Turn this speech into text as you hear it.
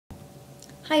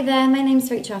Hi there, my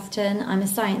name's Rachel Atherton. I'm a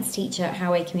science teacher at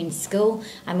Harroway Community School.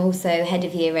 I'm also head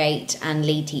of Year 8 and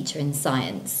lead teacher in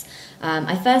science.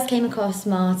 I first came across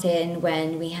Martin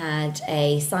when we had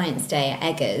a science day at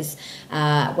Eggers,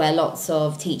 where lots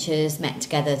of teachers met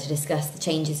together to discuss the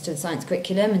changes to the science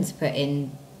curriculum and to put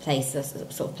in place a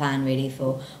sort of plan really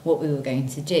for what we were going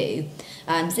to do.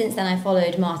 Since then I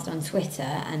followed Martin on Twitter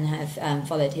and have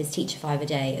followed his Teacher 5 a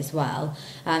Day as well.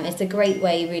 It's a great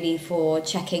way really for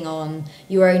checking on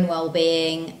your own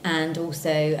well-being and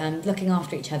also looking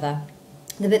after each other.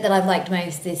 The bit that I've liked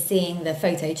most is seeing the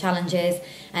photo challenges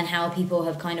and how people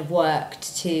have kind of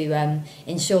worked to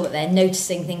ensure that they're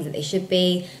noticing things that they should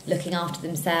be, looking after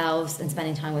themselves and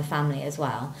spending time with family as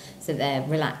well, so they're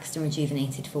relaxed and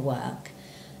rejuvenated for work.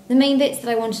 The main bits that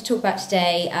I wanted to talk about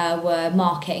today were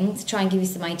marking, to try and give you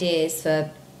some ideas for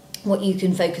what you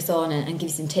can focus on and give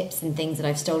you some tips and things that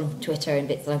I've stolen from Twitter and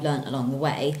bits that I've learnt along the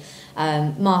way.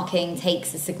 Marking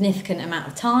takes a significant amount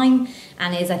of time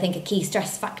and is, I think, a key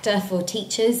stress factor for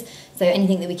teachers, so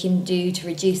anything that we can do to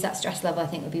reduce that stress level I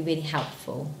think would be really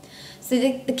helpful. So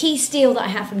the key steal that I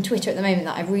have from Twitter at the moment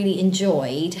that I've really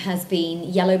enjoyed has been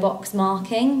yellow box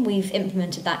marking. We've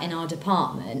implemented that in our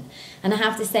department and I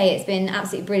have to say it's been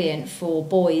absolutely brilliant for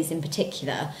boys in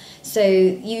particular. So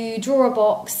you draw a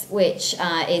box which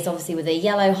is obviously with a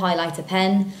yellow highlighter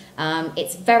pen.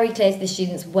 It's very clear to the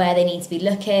students where they need to be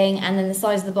looking, and then the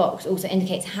size of the box also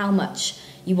indicates how much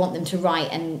you want them to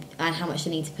write and how much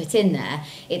they need to put in there.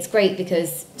 It's great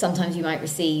because sometimes you might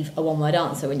receive a one-word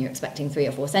answer when you're expecting 3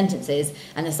 or 4 sentences,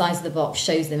 and the size of the box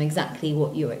shows them exactly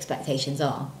what your expectations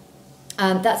are.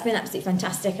 That's been absolutely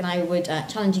fantastic and I would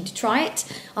challenge you to try it.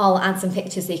 I'll add some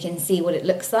pictures so you can see what it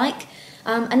looks like.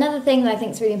 Another thing that I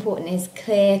think is really important is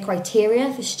clear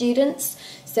criteria for students.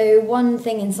 So one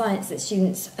thing in science that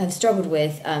students have struggled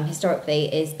with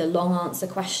historically is the long answer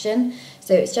question.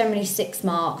 So it's generally 6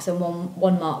 marks and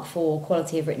one mark for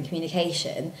quality of written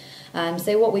communication.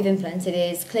 So what we've implemented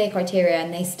is clear criteria,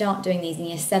 and they start doing these in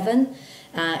Year 7,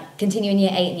 continue in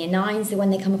Year 8 and Year 9, so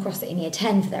when they come across it in Year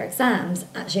 10 for their exams,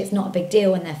 actually it's not a big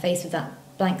deal when they're faced with that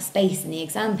blank space in the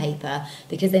exam paper,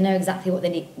 because they know exactly what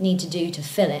they need to do to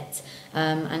fill it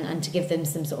and to give them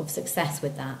some sort of success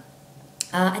with that.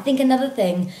 I think another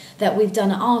thing that we've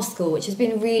done at our school, which has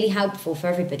been really helpful for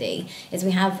everybody, is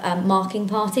we have marking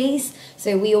parties.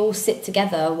 So we all sit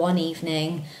together one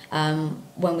evening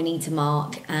when we need to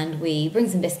mark, and we bring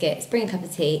some biscuits, bring a cup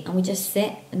of tea, and we just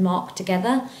sit and mark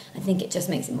together. I think it just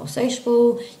makes it more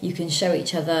sociable. You can show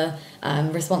each other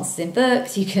responses in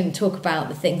books, you can talk about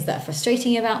the things that are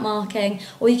frustrating you about marking,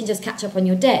 or you can just catch up on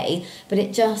your day, but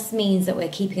it just means that we're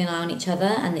keeping an eye on each other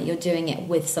and that you're doing it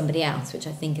with somebody else, which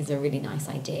I think is a really nice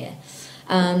idea.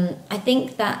 I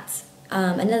think that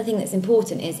another thing that's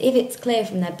important is if it's clear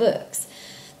from their books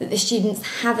that the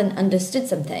students haven't understood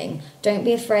something, don't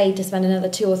be afraid to spend another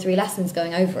 2 or 3 lessons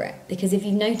going over it, because if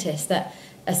you've noticed that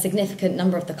a significant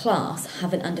number of the class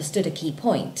haven't understood a key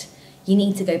point, you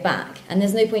need to go back, and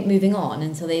there's no point moving on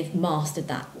until they've mastered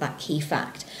that key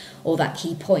fact or that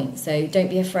key point. So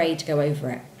don't be afraid to go over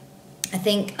it. I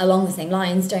think along the same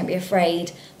lines, don't be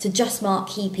afraid to just mark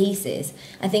key pieces.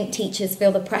 I think teachers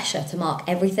feel the pressure to mark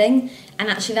everything, and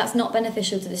actually that's not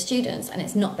beneficial to the students, and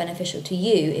it's not beneficial to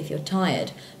you if you're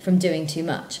tired from doing too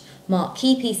much. Mark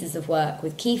key pieces of work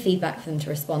with key feedback for them to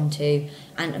respond to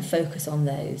and focus on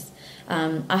those.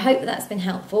 I hope that that's been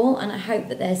helpful, and I hope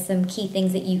that there's some key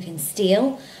things that you can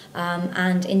steal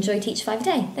and enjoy Teacher 5 a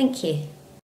Day. Thank you.